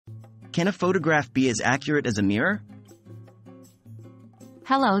Can a photograph be as accurate as a mirror?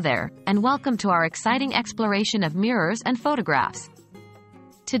 Hello there, and welcome to our exciting exploration of mirrors and photographs.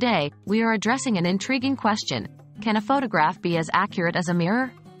 Today, we are addressing an intriguing question: can a photograph be as accurate as a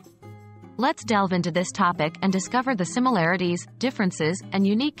mirror? Let's delve into this topic and discover the similarities, differences, and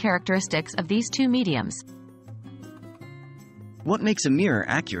unique characteristics of these two mediums. What makes a mirror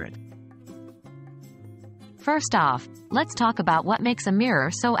accurate? First off, let's talk about what makes a mirror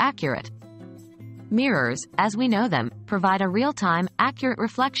so accurate. Mirrors, as we know them, provide a real-time, accurate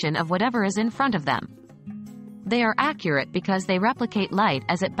reflection of whatever is in front of them. They are accurate because they replicate light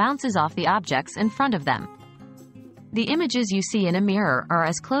as it bounces off the objects in front of them. The images you see in a mirror are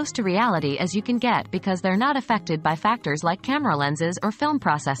as close to reality as you can get because they're not affected by factors like camera lenses or film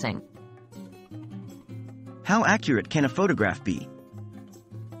processing. How accurate can a photograph be?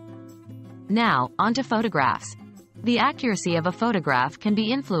 Now, onto photographs. The accuracy of a photograph can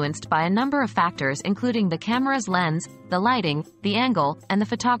be influenced by a number of factors including the camera's lens, the lighting, the angle, and the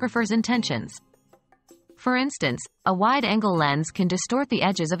photographer's intentions. For instance, a wide-angle lens can distort the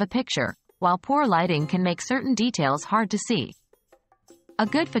edges of a picture, while poor lighting can make certain details hard to see. A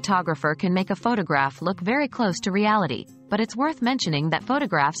good photographer can make a photograph look very close to reality, but it's worth mentioning that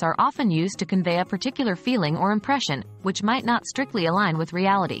photographs are often used to convey a particular feeling or impression, which might not strictly align with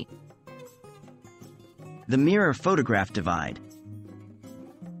reality. The mirror-photograph divide.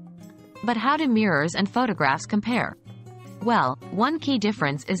 But how do mirrors and photographs compare? Well, one key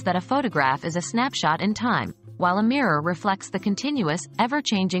difference is that a photograph is a snapshot in time, while a mirror reflects the continuous,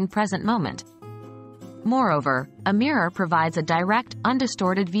 ever-changing present moment. Moreover, a mirror provides a direct,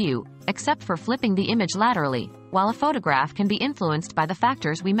 undistorted view, except for flipping the image laterally, while a photograph can be influenced by the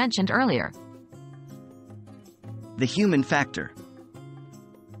factors we mentioned earlier. The human factor.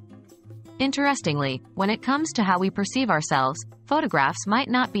 Interestingly, when it comes to how we perceive ourselves, photographs might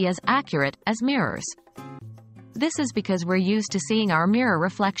not be as accurate as mirrors. This is because we're used to seeing our mirror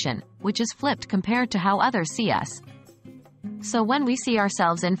reflection, which is flipped compared to how others see us. So when we see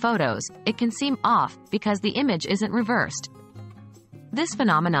ourselves in photos, it can seem off because the image isn't reversed. This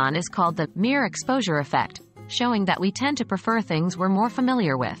phenomenon is called the mirror exposure effect, showing that we tend to prefer things we're more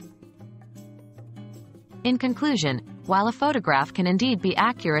familiar with. In conclusion, while a photograph can indeed be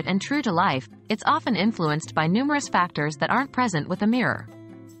accurate and true to life, it's often influenced by numerous factors that aren't present with a mirror.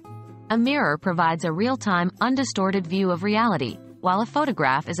 A mirror provides a real-time, undistorted view of reality, while a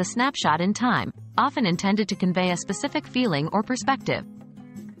photograph is a snapshot in time, often intended to convey a specific feeling or perspective.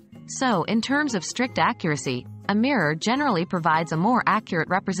 So, in terms of strict accuracy, a mirror generally provides a more accurate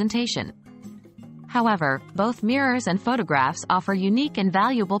representation. However, both mirrors and photographs offer unique and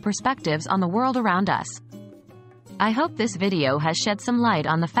valuable perspectives on the world around us. I hope this video has shed some light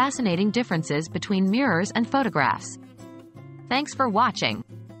on the fascinating differences between mirrors and photographs. Thanks for watching.